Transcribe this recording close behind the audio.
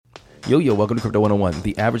Yo, welcome to Crypto 101,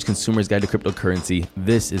 the average consumer's guide to cryptocurrency.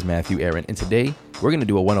 This is Matthew Aaron, and today we're going to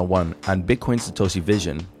do a 101 on Bitcoin Satoshi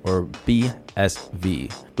Vision, or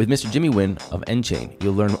BSV. With Mr. Jimmy Nguyen of nChain,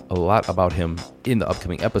 you'll learn a lot about him in the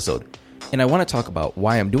upcoming episode. And I want to talk about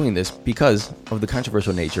why I'm doing this because of the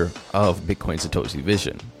controversial nature of Bitcoin Satoshi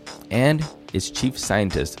Vision and its chief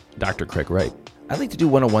scientist, Dr. Craig Wright. I'd like to do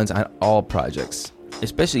 101s on all projects,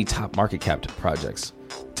 especially top market cap projects,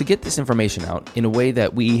 to get this information out in a way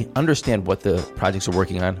that we understand what the projects are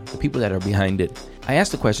working on, the people that are behind it. I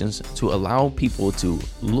asked the questions to allow people to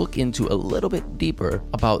look into a little bit deeper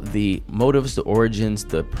about the motives, the origins,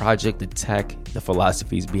 the project, the tech, the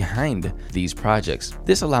philosophies behind these projects.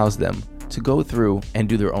 This allows them to go through and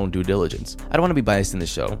do their own due diligence. I don't want to be biased in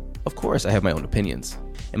this show. Of course, I have my own opinions,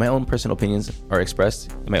 and my own personal opinions are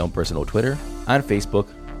expressed in my own personal Twitter, on Facebook,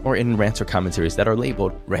 or in rants or commentaries that are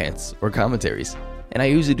labeled rants or commentaries. And I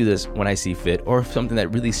usually do this when I see fit or something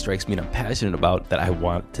that really strikes me and I'm passionate about that I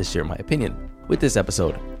want to share my opinion. With this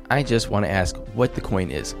episode, I just want to ask what the coin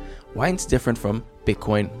is, why it's different from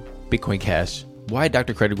Bitcoin, Bitcoin Cash, why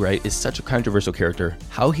Dr. Craig Wright is such a controversial character,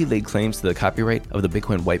 how he laid claims to the copyright of the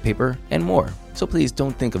Bitcoin white paper, and more. So please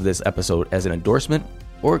don't think of this episode as an endorsement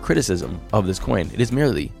or criticism of this coin. It is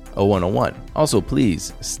merely a 101. Also,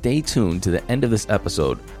 please stay tuned to the end of this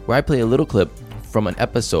episode where I play a little clip from an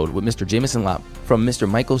episode with Mr. Jameson Lopp from Mr.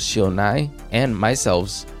 Michael Shionai and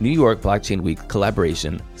myself's New York Blockchain Week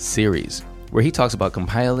collaboration series, where he talks about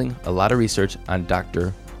compiling a lot of research on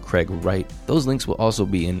Dr. Craig Wright. Those links will also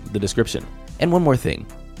be in the description. And one more thing,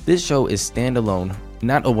 this show is standalone,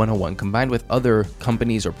 not a 101 combined with other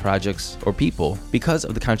companies or projects or people because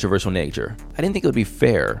of the controversial nature. I didn't think it would be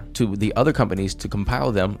fair to the other companies to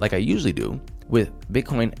compile them like I usually do with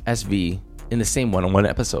Bitcoin SV in the same 101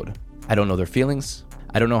 episode. I don't know their feelings.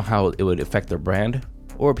 I don't know how it would affect their brand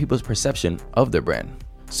or people's perception of their brand.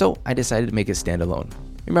 So I decided to make it standalone.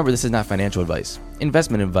 Remember, this is not financial advice,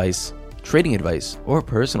 investment advice, trading advice, or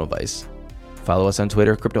personal advice. Follow us on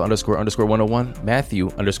Twitter, crypto__101,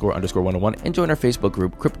 Matthew__101, and join our Facebook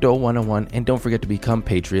group, Crypto 101. And don't forget to become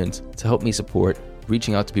patrons to help me support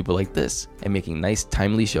reaching out to people like this and making nice,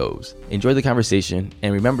 timely shows. Enjoy the conversation,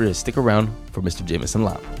 and remember to stick around for Mr. Jameson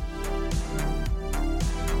Lopp.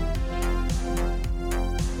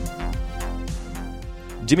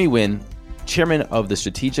 Jimmy Nguyen, chairman of the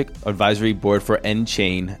Strategic Advisory Board for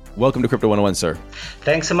nChain. Welcome to Crypto 101, sir.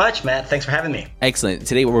 Thanks so much, Matt. Thanks for having me. Excellent.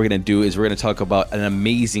 Today, what we're going to do is we're going to talk about an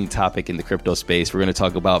amazing topic in the crypto space. We're going to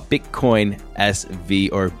talk about Bitcoin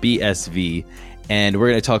SV or BSV. And we're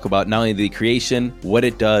going to talk about not only the creation, what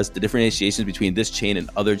it does, the differentiations between this chain and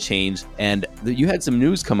other chains. And you had some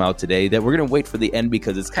news come out today that we're going to wait for the end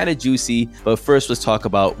because it's kind of juicy. But first, let's talk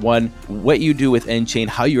about one, what you do with nChain,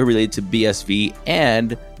 how you're related to BSV,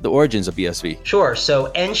 and the origins of BSV. Sure.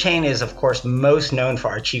 So nChain is, of course, most known for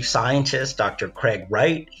our chief scientist, Dr. Craig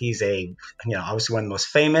Wright. He's obviously one of the most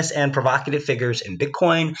famous and provocative figures in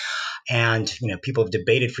Bitcoin. And, people have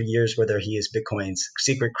debated for years whether he is Bitcoin's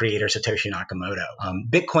secret creator, Satoshi Nakamoto.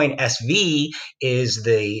 Bitcoin SV is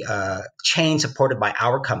the chain supported by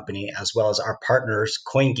our company, as well as our partners,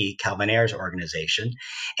 CoinGeek, Calvin Ayers' organization.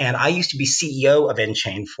 And I used to be CEO of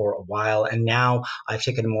nChain for a while, and now I've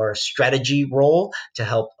taken a more strategy role to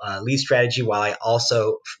help lead strategy, while I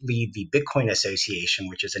also lead the Bitcoin Association,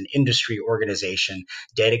 which is an industry organization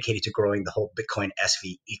dedicated to growing the whole Bitcoin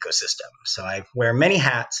SV ecosystem. So I wear many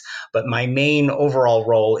hats, but my main overall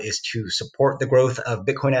role is to support the growth of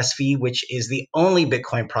Bitcoin SV, which is the only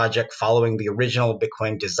Bitcoin project following the original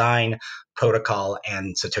Bitcoin design, protocol,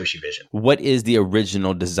 and Satoshi Vision. What is the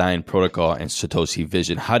original design, protocol, and Satoshi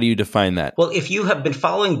Vision? How do you define that? Well, if you have been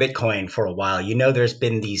following Bitcoin for a while, there's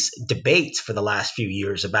been these debates for the last few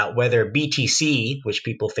years about whether BTC, which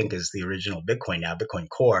people think is the original Bitcoin now, Bitcoin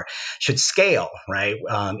Core, should scale, right?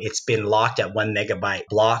 It's been locked at 1 megabyte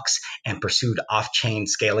blocks and pursued off-chain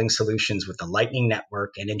scaling solutions with the Lightning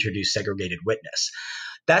Network and introduced segregated witness.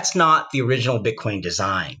 That's not the original Bitcoin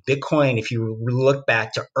design. Bitcoin, if you look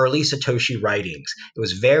back to early Satoshi writings, it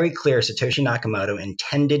was very clear Satoshi Nakamoto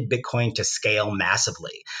intended Bitcoin to scale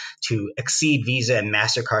massively, to exceed Visa and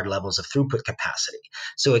MasterCard levels of throughput capacity.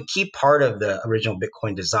 So a key part of the original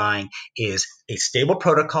Bitcoin design is a stable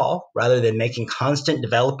protocol rather than making constant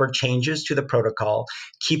developer changes to the protocol,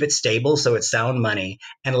 keep it stable so it's sound money,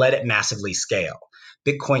 and let it massively scale.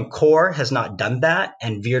 Bitcoin Core has not done that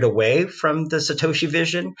and veered away from the Satoshi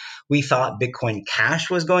Vision. We thought Bitcoin Cash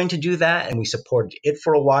was going to do that, and we supported it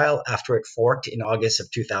for a while after it forked in August of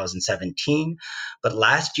 2017. But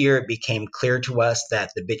last year, it became clear to us that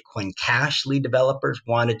the Bitcoin Cash lead developers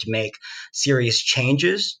wanted to make serious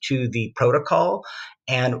changes to the protocol.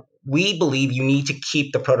 And we believe you need to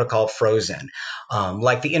keep the protocol frozen.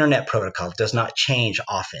 Like the internet protocol does not change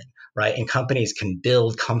often, right? And companies can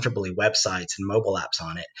build comfortably websites and mobile apps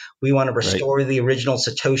on it. We want to Right. restore the original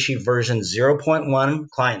Satoshi version 0.1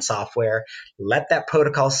 client software, let that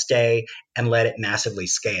protocol stay, and let it massively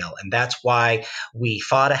scale. And that's why we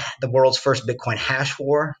fought the world's first Bitcoin hash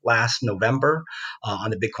war last November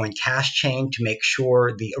on the Bitcoin Cash chain to make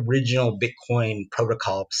sure the original Bitcoin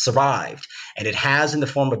protocol survived. And it has in the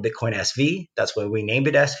form of Bitcoin SV. That's why we named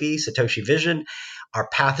it SV, Satoshi Vision. Our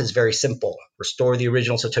path is very simple. Restore the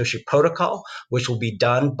original Satoshi protocol, which will be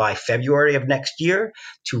done by February of next year,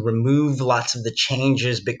 to remove lots of the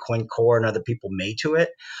changes Bitcoin Core and other people made to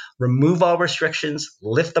it. Remove all restrictions,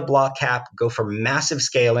 lift the block cap, go for massive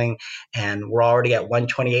scaling, and we're already at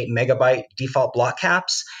 128 megabyte default block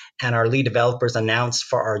caps. And our lead developers announced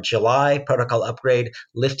for our July protocol upgrade,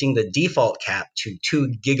 lifting the default cap to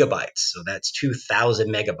 2 gigabytes. So that's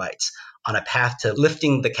 2,000 megabytes, on a path to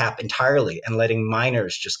lifting the cap entirely and letting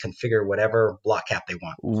miners just configure whatever block cap they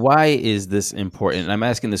want. Why is this important? And I'm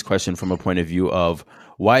asking this question from a point of view of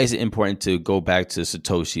why is it important to go back to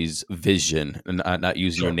Satoshi's vision, and not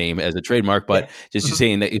using your name as a trademark, but just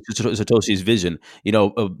saying that it's Satoshi's vision.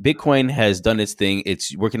 Bitcoin has done its thing.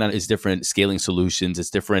 It's working on its different scaling solutions,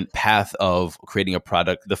 its different path of creating a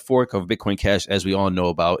product. The fork of Bitcoin Cash, as we all know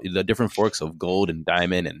about, the different forks of Gold and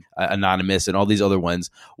Diamond and Anonymous and all these other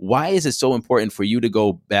ones. Why is it so important for you to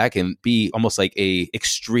go back and be almost like a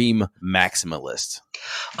extreme maximalist?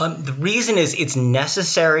 The reason is it's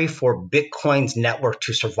necessary for Bitcoin's network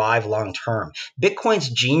to survive long term. Bitcoin's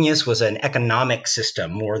genius was an economic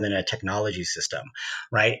system more than a technology system,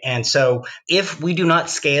 right? And so if we do not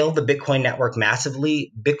scale the Bitcoin network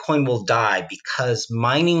massively, Bitcoin will die because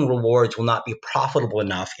mining rewards will not be profitable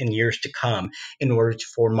enough in years to come in order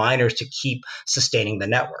for miners to keep sustaining the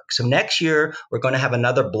network. So next year, we're going to have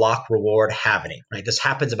another block reward happening, right? This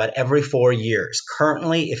happens about every 4 years.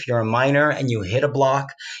 Currently, if you're a miner and you hit a block,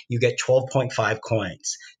 you get 12.5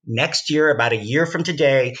 coins. Next year, about a year from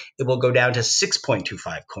today, it will go down to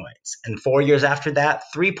 6.25 coins. And 4 years after that,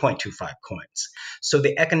 3.25 coins. So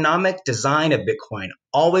the economic design of Bitcoin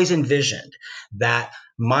always envisioned that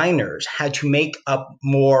miners had to make up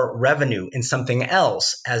more revenue in something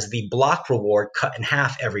else as the block reward cut in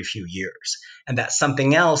half every few years. And that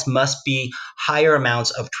something else must be higher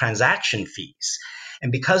amounts of transaction fees.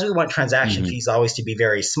 And because we want transaction fees always to be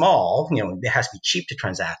very small, it has to be cheap to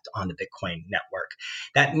transact on the Bitcoin network.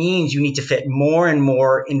 That means you need to fit more and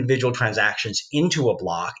more individual transactions into a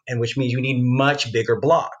block, and which means you need much bigger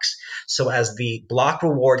blocks. So as the block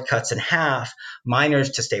reward cuts in half,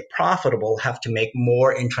 miners, to stay profitable, have to make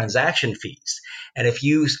more in transaction fees. And if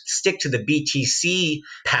you stick to the BTC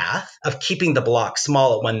path of keeping the block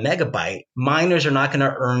small at 1 megabyte, miners are not going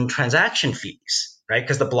to earn transaction fees, right?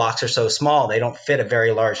 Because the blocks are so small, they don't fit a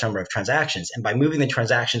very large number of transactions. And by moving the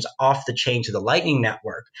transactions off the chain to the Lightning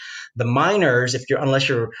Network, the miners, unless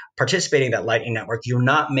you're participating in that Lightning Network, you're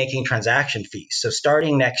not making transaction fees. So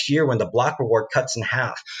starting next year, when the block reward cuts in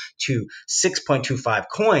half to 6.25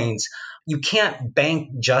 coins, you can't bank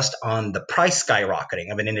just on the price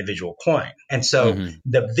skyrocketing of an individual coin. And so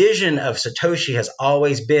the vision of Satoshi has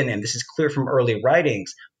always been, and this is clear from early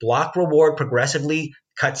writings, block reward progressively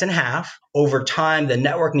cuts in half. Over time, the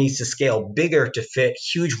network needs to scale bigger to fit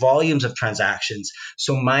huge volumes of transactions,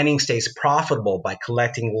 so mining stays profitable by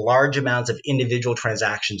collecting large amounts of individual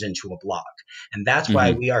transactions into a block. And that's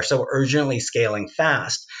why we are so urgently scaling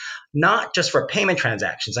fast, not just for payment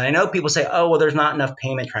transactions. And I know people say, oh, well, there's not enough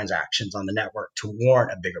payment transactions on the network to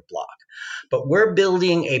warrant a bigger block. But we're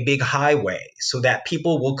building a big highway so that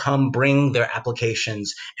people will come bring their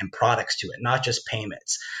applications and products to it, not just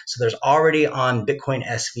payments. So there's already on Bitcoin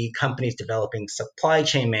SV companies developing supply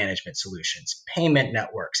chain management solutions, payment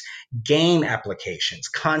networks, game applications,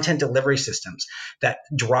 content delivery systems that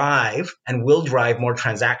drive and will drive more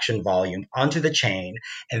transaction volume onto the chain,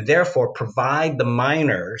 and therefore provide the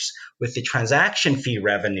miners with the transaction fee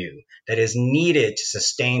revenue that is needed to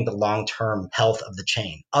sustain the long-term health of the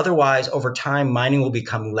chain. Otherwise, over time, mining will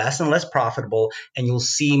become less and less profitable, and you'll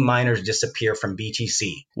see miners disappear from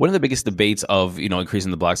BTC. One of the biggest debates of,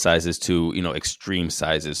 increasing the block sizes to, extreme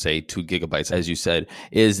sizes, say 2 gigabytes, as you said,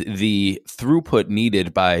 is the throughput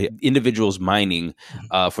needed by individuals mining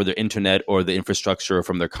for their internet or the infrastructure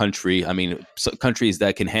from their country. I mean, countries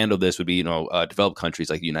that can handle this would be, developed countries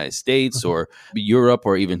like the United States or Europe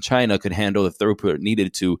or even China could handle the throughput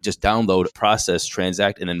needed to just download, process,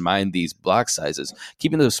 transact, and then mine these block sizes.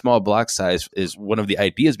 Keeping the small block size is one of the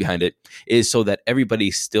ideas behind it, is so that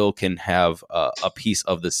everybody still can have a piece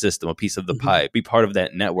of the system, a piece of the pie, be part of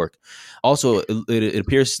that network. Also, it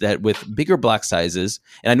appears that with bigger block sizes,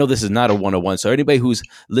 and I know this is not a 101, so anybody who's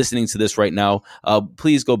listening to this right now,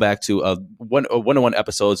 please go back to 101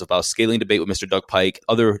 episodes about scaling debate with Mr. Doug Pike,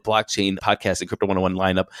 other blockchain podcasts and Crypto 101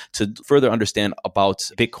 lineup to further understand about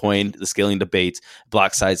Bitcoin, the scaling debate,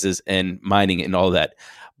 block sizes, and mining and all of that.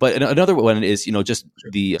 But another one is, just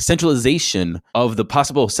the centralization of the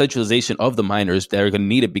possible centralization of the miners that are going to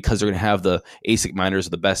need it because they're going to have the ASIC miners,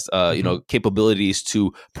 the best, capabilities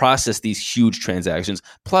to process these huge transactions,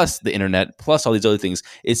 plus the internet, plus all these other things.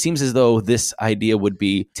 It seems as though this idea would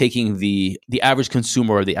be taking the average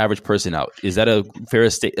consumer or the average person out. Is that a fair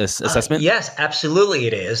assessment? Yes, absolutely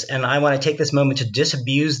it is. And I want to take this moment to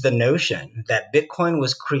disabuse the notion that Bitcoin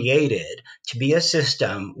was created to be a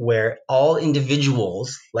system where all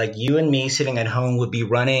individuals like you and me sitting at home would be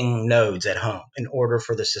running nodes at home in order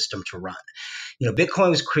for the system to run. Bitcoin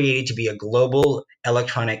was created to be a global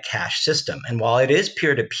electronic cash system. And while it is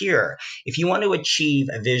peer-to-peer, if you want to achieve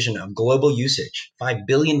a vision of global usage, 5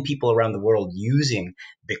 billion people around the world using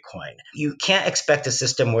Bitcoin, you can't expect a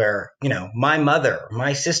system where, my mother,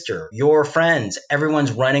 my sister, your friends,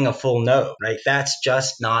 everyone's running a full node, right? That's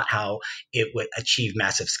just not how it would achieve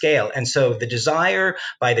massive scale. And so the desire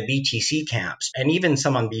by the BTC camps and even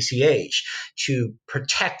some on BCH to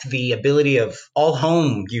protect the ability of all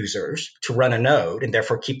home users to run a node and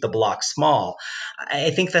therefore keep the block small,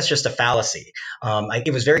 I think that's just a fallacy.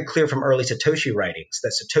 It was very clear from early Satoshi writings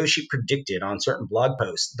that Satoshi predicted on certain blog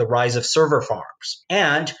posts the rise of server farms.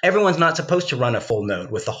 And everyone's not supposed to run a full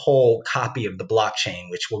node with the whole copy of the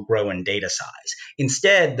blockchain, which will grow in data size.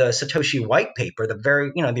 Instead, the Satoshi white paper,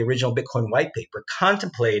 the original Bitcoin white paper,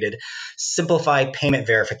 contemplated simplified payment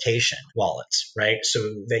verification wallets, right? So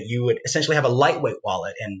that you would essentially have a lightweight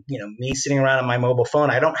wallet. And, me sitting around on my mobile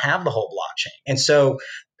phone, I don't have the whole blockchain. And so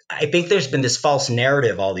I think there's been this false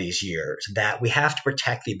narrative all these years that we have to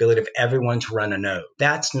protect the ability of everyone to run a node.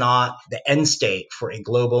 That's not the end state for a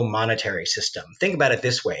global monetary system. Think about it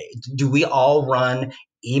this way. Do we all run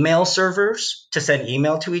email servers to send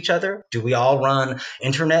email to each other? Do we all run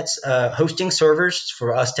internet hosting servers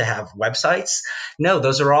for us to have websites? No,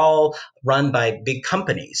 those are all run by big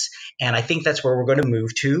companies. And I think that's where we're going to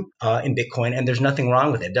move to in Bitcoin. And there's nothing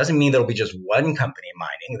wrong with it. It doesn't mean there'll be just one company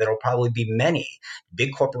mining. There'll probably be many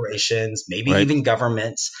big corporations, maybe even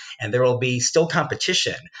governments, and there will be still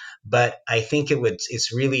competition. But I think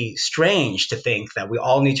it's really strange to think that we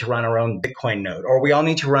all need to run our own Bitcoin node, or we all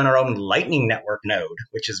need to run our own Lightning Network node,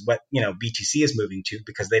 which is what BTC is moving to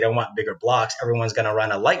because they don't want bigger blocks. Everyone's going to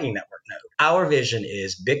run a Lightning Network node. Our vision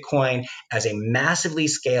is Bitcoin as a massively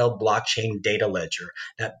scaled blockchain data ledger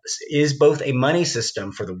that is both a money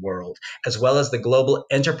system for the world as well as the global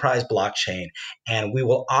enterprise blockchain. And we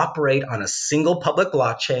will operate on a single public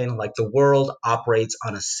blockchain like the world operates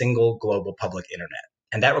on a single global public internet.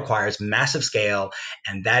 And that requires massive scale.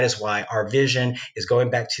 And that is why our vision is going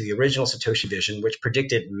back to the original Satoshi vision, which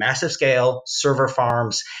predicted massive scale, server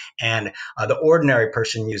farms, and the ordinary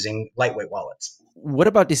person using lightweight wallets. What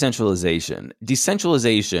about decentralization?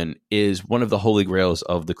 Decentralization is one of the holy grails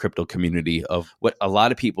of the crypto community, of what a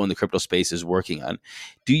lot of people in the crypto space is working on.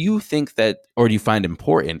 Do you think that, or do you find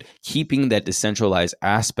important keeping that decentralized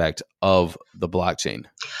aspect of the blockchain?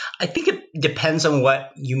 I think it depends on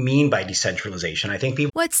what you mean by decentralization. I think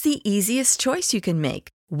people. What's the easiest choice you can make?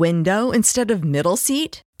 Window instead of middle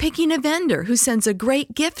seat? Picking a vendor who sends a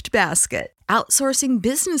great gift basket? Outsourcing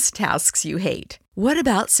business tasks you hate? What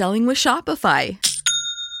about selling with Shopify?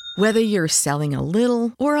 Whether you're selling a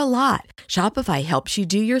little or a lot, Shopify helps you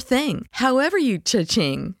do your thing, however you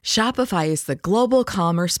cha-ching. Shopify is the global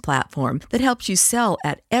commerce platform that helps you sell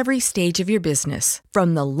at every stage of your business.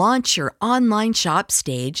 From the launch your online shop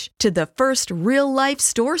stage to the first real-life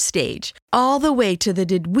store stage, all the way to the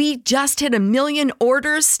did we just hit 1 million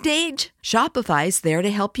orders stage. Shopify's there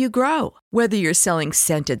to help you grow. Whether you're selling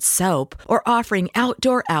scented soap or offering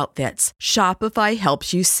outdoor outfits, Shopify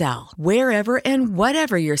helps you sell. Wherever and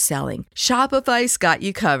whatever you're selling, Shopify's got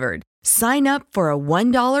you covered. Sign up for a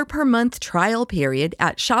 $1 per month trial period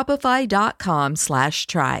at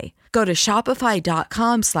shopify.com/try. Go to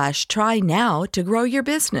shopify.com/try now to grow your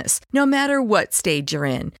business, no matter what stage you're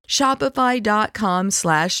in.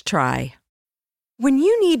 Shopify.com/try. When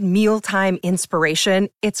you need mealtime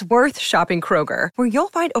inspiration, it's worth shopping Kroger, where you'll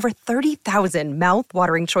find over 30,000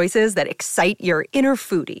 mouth-watering choices that excite your inner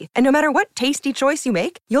foodie. And no matter what tasty choice you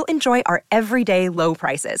make, you'll enjoy our everyday low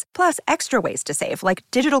prices, plus extra ways to save, like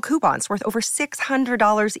digital coupons worth over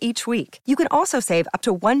 $600 each week. You can also save up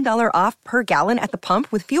to $1 off per gallon at the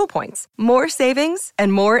pump with fuel points. More savings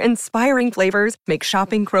and more inspiring flavors make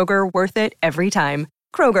shopping Kroger worth it every time.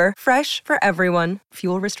 Kroger, fresh for everyone.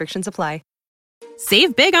 Fuel restrictions apply.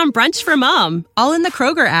 Save big on brunch for mom, all in the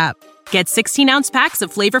Kroger app. Get 16-ounce packs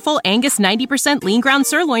of flavorful Angus 90% lean ground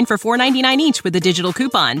sirloin for $4.99 each with a digital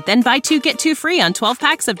coupon. Then buy 2, get 2 free on 12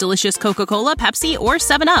 packs of delicious Coca-Cola, Pepsi, or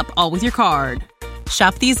 7-Up, all with your card.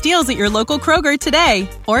 Shop these deals at your local Kroger today,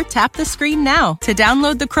 or tap the screen now to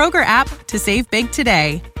download the Kroger app to save big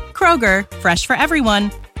today. Kroger, fresh for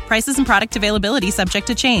everyone. Prices and product availability subject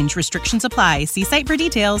to change. Restrictions apply. See site for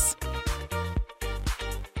details.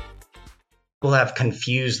 People have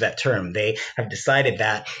confused that term. They have decided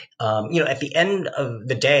that, at the end of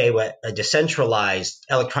the day, what a decentralized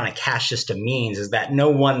electronic cash system means is that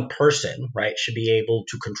no one person, right, should be able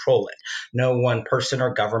to control it. No one person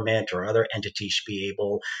or government or other entity should be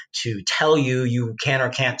able to tell you can or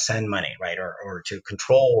can't send money, right, or to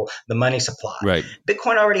control the money supply. Right.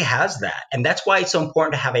 Bitcoin already has that. And that's why it's so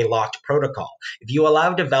important to have a locked protocol. If you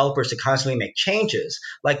allow developers to constantly make changes,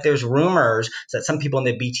 like there's rumors that some people in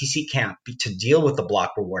the BTC camp to deal with the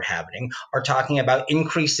block reward happening are talking about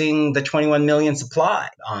increasing the 21 million supply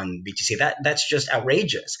on BTC. That's just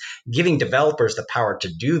outrageous. Giving developers the power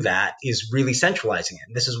to do that is really centralizing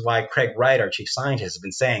it. This is why Craig Wright, our chief scientist, has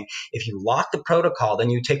been saying, if you lock the protocol, then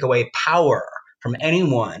you take away power from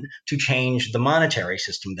anyone to change the monetary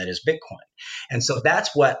system that is Bitcoin. And so that's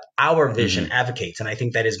what our vision advocates. And I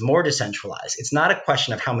think that is more decentralized. It's not a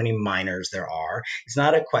question of how many miners there are. It's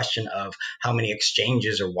not a question of how many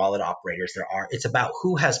exchanges or wallet operators there are. It's about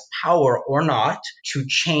who has power or not to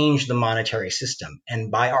change the monetary system. And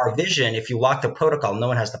by our vision, if you lock the protocol, no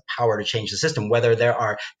one has the power to change the system, whether there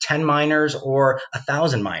are 10 miners or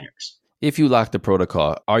 1,000 miners. If you lock the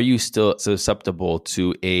protocol, are you still susceptible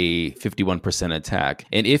to a 51% attack?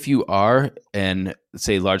 And if you are, and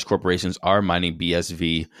say large corporations are mining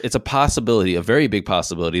BSV, it's a possibility, a very big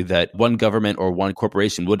possibility, that one government or one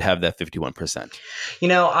corporation would have that 51%.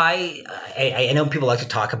 I know people like to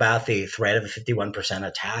talk about the threat of a 51%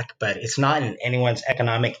 attack, but it's not in anyone's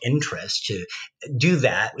economic interest to do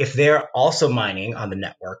that if they're also mining on the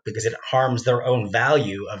network, because it harms their own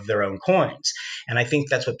value of their own coins. And I think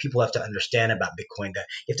that's what people have to understand about Bitcoin, that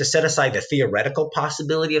you have to set aside the theoretical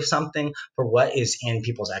possibility of something for what is in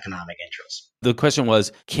people's economic interest. The question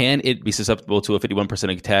was, can it be susceptible to a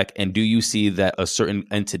 51% attack? And do you see that a certain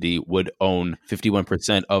entity would own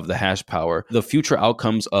 51% of the hash power? The future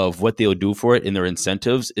outcomes of what they'll do for it in their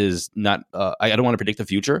incentives is not, I don't want to predict the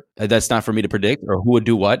future. That's not for me to predict, or who would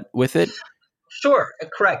do what with it. Sure,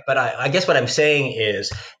 correct. But I guess what I'm saying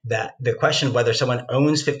is that the question of whether someone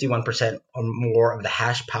owns 51% or more of the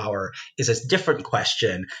hash power is a different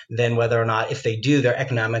question than whether or not, if they do, they're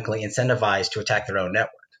economically incentivized to attack their own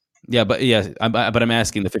network. Yeah, but I'm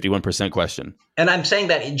asking the 51% question. And I'm saying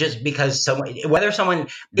that just because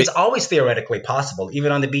it's always theoretically possible,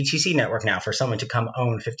 even on the BTC network now, for someone to come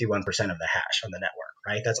own 51% of the hash on the network,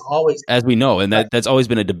 right? That's always, as we know, and that's always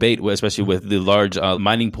been a debate, especially with the large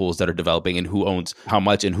mining pools that are developing and who owns how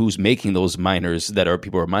much and who's making those miners that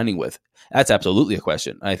people are mining with. That's absolutely a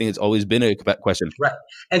question. I think it's always been a question. Right.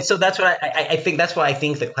 And so that's what I think. That's why I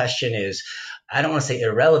think the question is, I don't want to say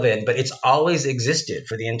irrelevant, but it's always existed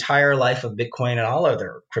for the entire life of Bitcoin and all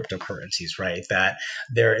other cryptocurrencies, right? That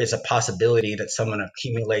there is a possibility that someone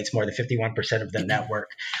accumulates more than 51% of the network.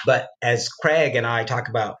 But as Craig and I talk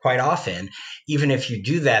about quite often, even if you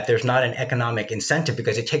do that, there's not an economic incentive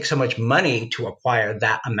because it takes so much money to acquire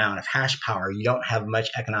that amount of hash power. You don't have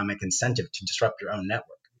much economic incentive to disrupt your own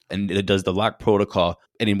network. And does the lock protocol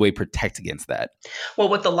in any way protect against that? Well,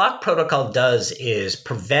 what the lock protocol does is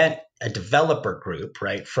prevent a developer group,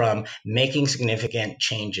 right, from making significant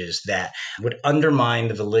changes that would undermine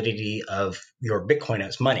the validity of your Bitcoin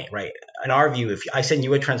as money, right? In our view, if I send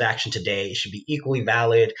you a transaction today, it should be equally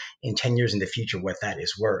valid in 10 years in the future what that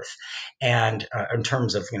is worth. And in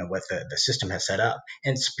terms of, what the system has set up.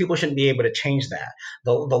 And people shouldn't be able to change that.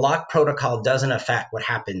 The lock protocol doesn't affect what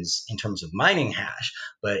happens in terms of mining hash,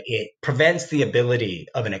 but it prevents the ability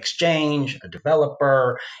of an exchange, a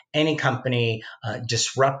developer, any company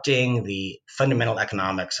disrupting the fundamental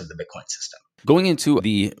economics of the Bitcoin system. Going into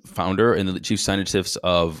the founder and the chief scientist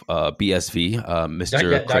of BSV,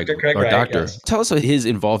 Mr. Craig, or Wright, Doctor, yes. Tell us his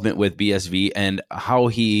involvement with BSV and how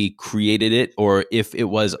he created it, or if it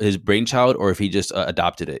was his brainchild, or if he just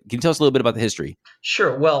adopted it. Can you tell us a little bit about the history?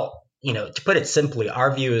 Sure. Well, to put it simply,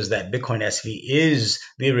 our view is that Bitcoin SV is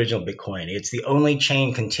the original Bitcoin. It's the only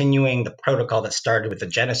chain continuing the protocol that started with the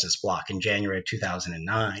Genesis block in January of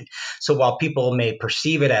 2009. So while people may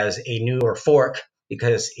perceive it as a newer fork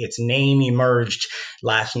because its name emerged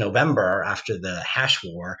last November after the hash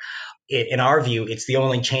war, in our view, it's the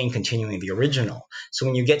only chain continuing the original. So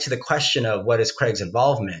when you get to the question of what is Craig's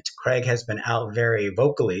involvement, Craig has been out very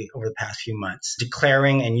vocally over the past few months,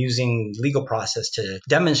 declaring and using legal process to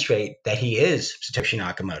demonstrate that he is Satoshi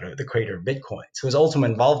Nakamoto, the creator of Bitcoin. So his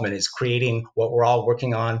ultimate involvement is creating what we're all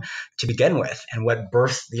working on to begin with and what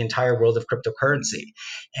birthed the entire world of cryptocurrency.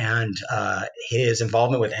 And his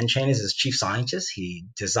involvement with nChain is as chief scientist. He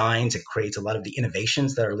designs and creates a lot of the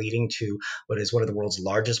innovations that are leading to what is one of the world's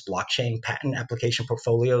largest blockchain patent application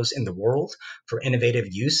portfolios in the world for innovative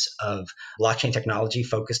use of blockchain technology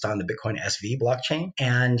focused on the Bitcoin SV blockchain.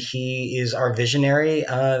 And he is our visionary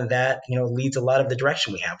that leads a lot of the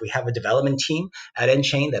direction we have. We have a development team at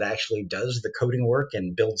nChain that actually does the coding work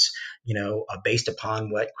and builds, based upon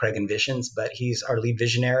what Craig envisions. But he's our lead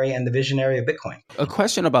visionary and the visionary of Bitcoin. A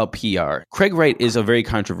question about PR. Craig Wright is a very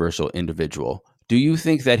controversial individual. Do you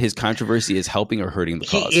think that his controversy is helping or hurting the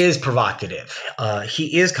cause? He is provocative.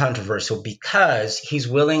 He is controversial because he's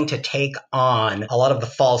willing to take on a lot of the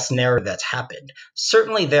false narrative that's happened.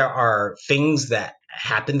 Certainly, there are things that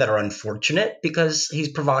happen that are unfortunate because he's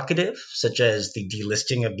provocative, such as the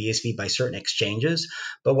delisting of BSV by certain exchanges.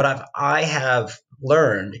 But what I have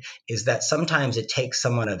learned is that sometimes it takes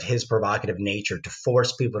someone of his provocative nature to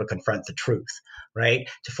force people to confront the truth, right?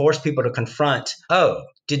 To force people to confront,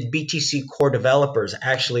 did BTC Core developers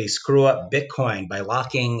actually screw up Bitcoin by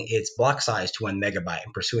locking its block size to 1 megabyte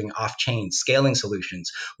and pursuing off-chain scaling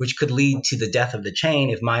solutions, which could lead to the death of the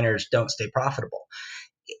chain if miners don't stay profitable?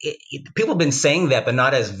 People have been saying that, but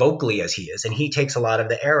not as vocally as he is, and he takes a lot of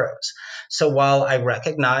the arrows. So while I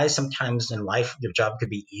recognize sometimes in life your job could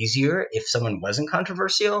be easier if someone wasn't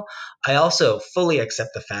controversial, I also fully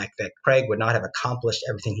accept the fact that Craig would not have accomplished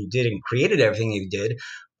everything he did and created everything he did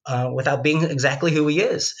without being exactly who he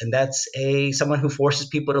is. And that's someone who forces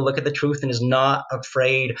people to look at the truth and is not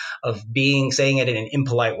afraid of saying it in an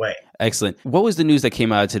impolite way. Excellent. What was the news that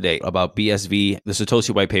came out today about BSV, the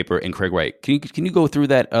Satoshi white paper, and Craig Wright? Can you go through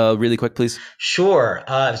that really quick, please? Sure.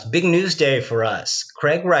 It's a big news day for us.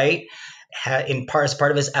 Craig Wright, as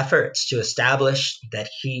part of his efforts to establish that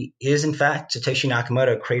he is, in fact, Satoshi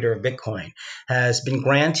Nakamoto, creator of Bitcoin, has been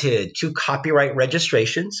granted 2 copyright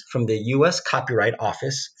registrations from the U.S. Copyright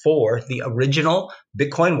Office for the original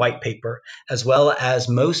Bitcoin white paper, as well as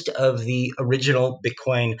most of the original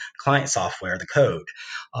Bitcoin client software, the code.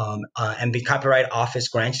 And the Copyright Office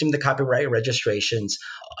granted him the copyright registrations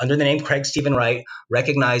under the name Craig Stephen Wright,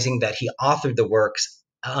 recognizing that he authored the works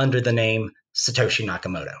under the name Satoshi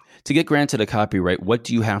Nakamoto. To get granted a copyright, what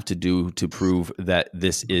do you have to do to prove that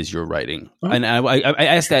this is your writing? Mm-hmm. And I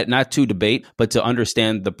ask that not to debate, but to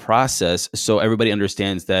understand the process so everybody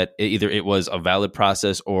understands that either it was a valid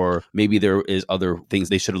process or maybe there is other things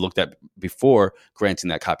they should have looked at before granting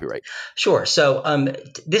that copyright. Sure. So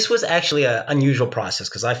this was actually an unusual process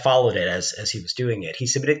because I followed it as he was doing it. He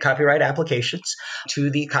submitted copyright applications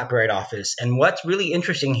to the Copyright Office. And what's really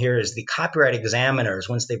interesting here is the copyright examiners,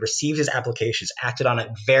 once they received his applications, acted on it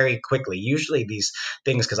very quickly. Usually these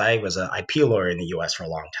things, because I was an IP lawyer in the US for a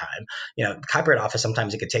long time, the Copyright Office,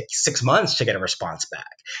 sometimes it could take 6 months to get a response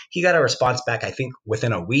back. He got a response back, I think,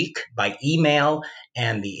 within a week by email.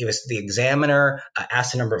 And the examiner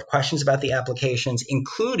asked a number of questions about the applications,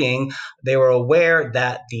 including they were aware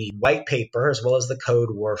that the white paper as well as the code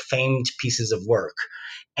were famed pieces of work,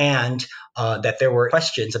 and that there were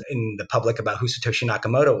questions in the public about who Satoshi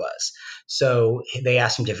Nakamoto was. So they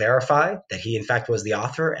asked him to verify that he, in fact, was the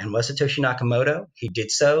author and was Satoshi Nakamoto. He did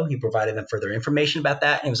so. He provided them further information about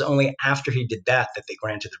that. And it was only after he did that that they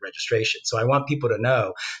granted the registration. So I want people to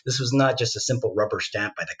know this was not just a simple rubber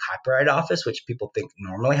stamp by the Copyright Office, which people think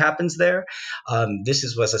normally happens there.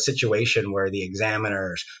 This was a situation where the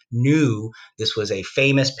examiners knew this was a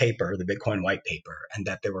famous paper, the Bitcoin white paper, and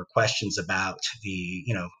that there were questions about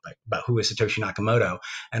about who is Satoshi Nakamoto,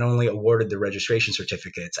 and only awarded the registration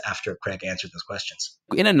certificates after Craig answered those questions.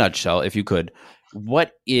 In a nutshell, if you could,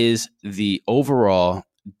 what is the overall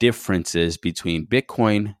differences between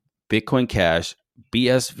Bitcoin, Bitcoin Cash,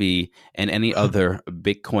 BSV, and any other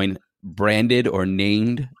Bitcoin branded or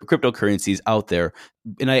named cryptocurrencies out there?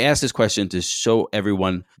 And I ask this question to show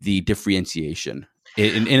everyone the differentiation.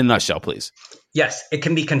 In a nutshell, please. Yes, it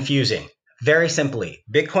can be confusing. Very simply,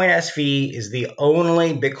 Bitcoin SV is the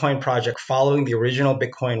only Bitcoin project following the original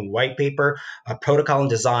Bitcoin white paper. Protocol and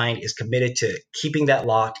design is committed to keeping that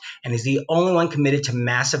locked and is the only one committed to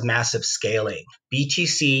massive scaling.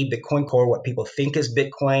 BTC, Bitcoin Core, what people think is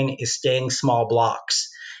Bitcoin, is staying small blocks.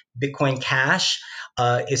 Bitcoin Cash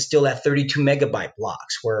is still at 32 megabyte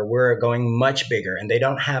blocks, where we're going much bigger. And they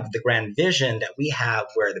don't have the grand vision that we have,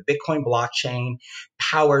 where the Bitcoin blockchain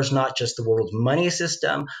powers not just the world's money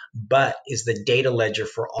system, but is the data ledger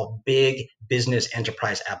for all big business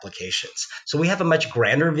enterprise applications. So we have a much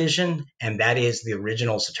grander vision, and that is the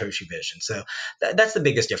original Satoshi vision. So that's the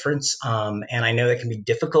biggest difference. And I know that can be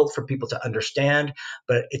difficult for people to understand,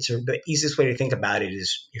 but the easiest way to think about it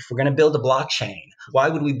is, if we're going to build a blockchain, why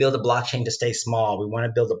would we build a blockchain to stay small? We want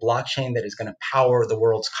to build a blockchain that is going to power the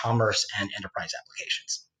world's commerce and enterprise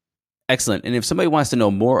applications. Excellent. And if somebody wants to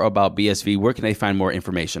know more about BSV, where can they find more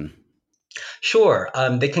information? Sure.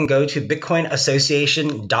 They can go to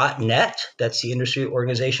bitcoinassociation.net. That's the industry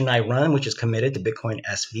organization I run, which is committed to Bitcoin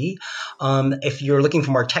SV. If you're looking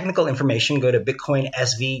for more technical information, go to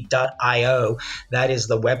bitcoinsv.io. That is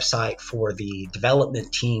the website for the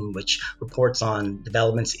development team, which reports on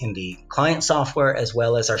developments in the client software as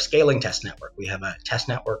well as our scaling test network. We have a test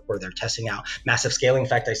network where they're testing out massive scaling. In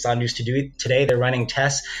fact, I saw news today. They're running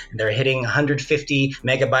tests and they're hitting 150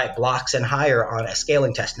 megabyte blocks and higher on a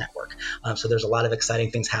scaling test network. So there's a lot of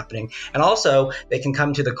exciting things happening. And also, they can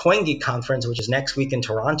come to the CoinGeek conference, which is next week in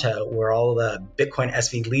Toronto, where all the Bitcoin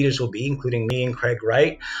SV leaders will be, including me and Craig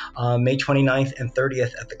Wright, May 29th and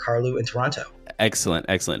 30th at the Carlu in Toronto. Excellent.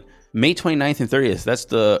 May 29th and 30th, that's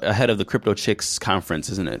ahead of the Crypto Chicks conference,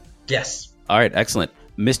 isn't it? Yes. All right, excellent.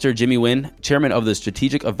 Mr. Jimmy Nguyen, Chairman of the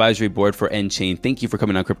Strategic Advisory Board for nChain, thank you for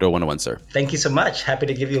coming on Crypto 101, sir. Thank you so much. Happy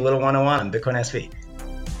to give you a little one-on-one on Bitcoin SV.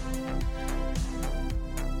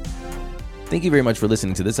 Thank you very much for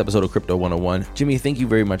listening to this episode of Crypto 101. Jimmy, thank you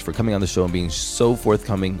very much for coming on the show and being so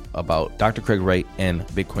forthcoming about Dr. Craig Wright and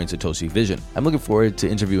Bitcoin Satoshi Vision. I'm looking forward to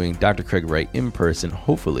interviewing Dr. Craig Wright in person,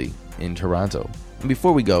 hopefully in Toronto. And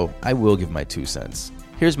before we go, I will give my 2 cents.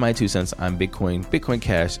 Here's my 2 cents on Bitcoin, Bitcoin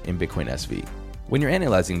Cash, and Bitcoin SV. When you're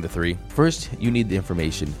analyzing the three, first, you need the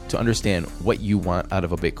information to understand what you want out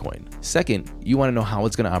of a Bitcoin. Second, you want to know how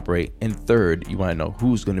it's going to operate. And third, you want to know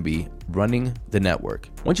who's going to be running the network.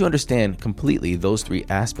 Once you understand completely those 3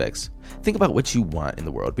 aspects, think about what you want in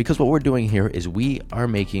the world, because what we're doing here is we are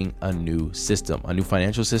making a new system, a new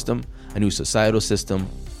financial system, a new societal system,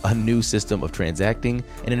 a new system of transacting,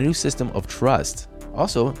 and a new system of trust.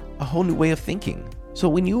 Also, a whole new way of thinking. So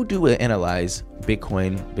when you do analyze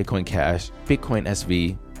Bitcoin, Bitcoin Cash, Bitcoin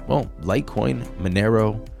SV, Litecoin,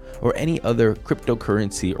 Monero, or any other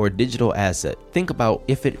cryptocurrency or digital asset, think about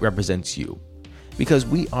if it represents you. Because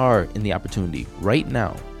we are in the opportunity right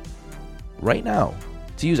now,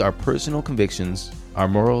 to use our personal convictions, our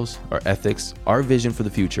morals, our ethics, our vision for the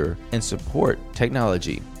future, and support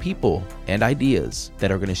technology, people, and ideas that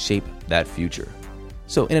are going to shape that future.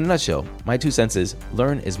 So in a nutshell, my 2 cents is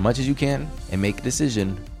learn as much as you can and make a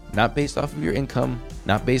decision not based off of your income,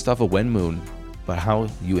 not based off of when moon, but how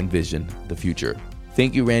you envision the future.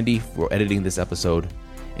 Thank you, Randy, for editing this episode.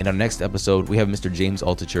 In our next episode, we have Mr. James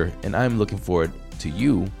Altucher, and I'm looking forward to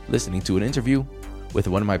you listening to an interview with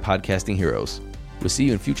one of my podcasting heroes. We'll see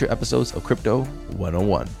you in future episodes of Crypto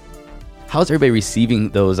 101. How's everybody receiving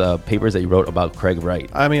those papers that you wrote about Craig Wright?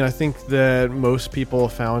 I mean, I think that most people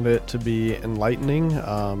found it to be enlightening.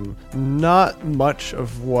 Not much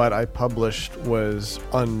of what I published was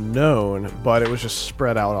unknown, but it was just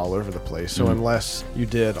spread out all over the place. So unless you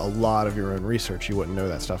did a lot of your own research, you wouldn't know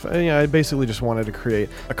that stuff. And, I basically just wanted to create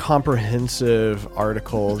a comprehensive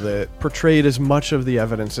article that portrayed as much of the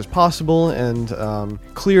evidence as possible. And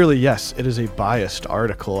clearly, yes, it is a biased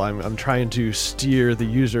article. I'm trying to steer the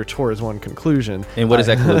user towards one conclusion. And what is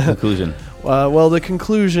that conclusion? Well, the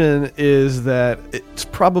conclusion is that it's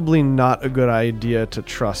probably not a good idea to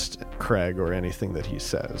trust Craig or anything that he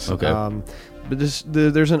says. Okay. But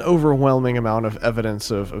there's an overwhelming amount of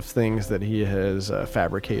evidence of things that he has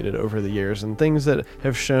fabricated over the years, and things that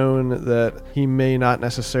have shown that he may not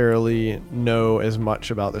necessarily know as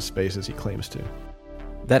much about this space as he claims to.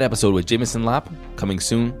 That episode with Jameson Lopp, coming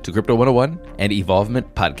soon to Crypto 101 and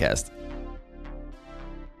Evolvement Podcast.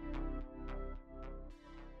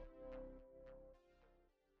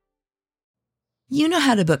 You know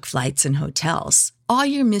how to book flights and hotels. All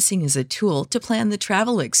you're missing is a tool to plan the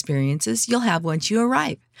travel experiences you'll have once you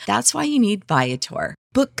arrive. That's why you need Viator.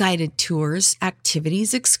 Book guided tours,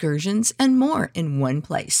 activities, excursions, and more in one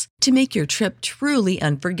place to make your trip truly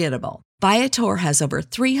unforgettable. Viator has over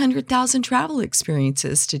 300,000 travel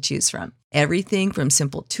experiences to choose from. Everything from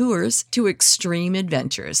simple tours to extreme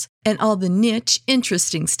adventures and all the niche,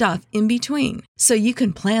 interesting stuff in between. So you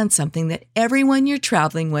can plan something that everyone you're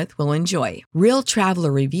traveling with will enjoy. Real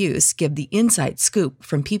traveler reviews give the inside scoop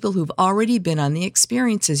from people who've already been on the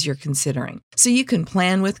experiences you're considering. So you can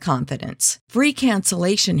plan with confidence. Free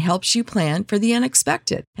cancellation helps you plan for the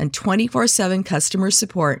unexpected. And 24/7 customer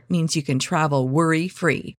support means you can travel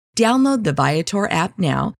worry-free. Download the Viator app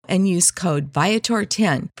now and use code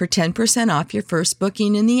Viator10 for 10% off your first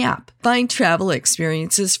booking in the app. Find travel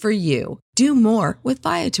experiences for you. Do more with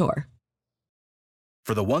Viator.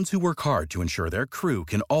 For the ones who work hard to ensure their crew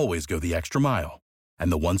can always go the extra mile,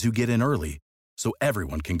 and the ones who get in early so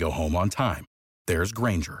everyone can go home on time, there's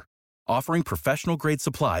Grainger, offering professional-grade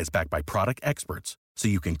supplies backed by product experts so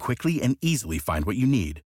you can quickly and easily find what you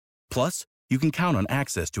need. Plus, you can count on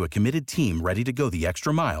access to a committed team ready to go the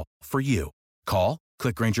extra mile for you. Call,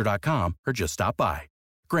 click Grainger.com, or just stop by.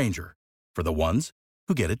 Grainger, for the ones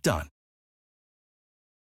who get it done.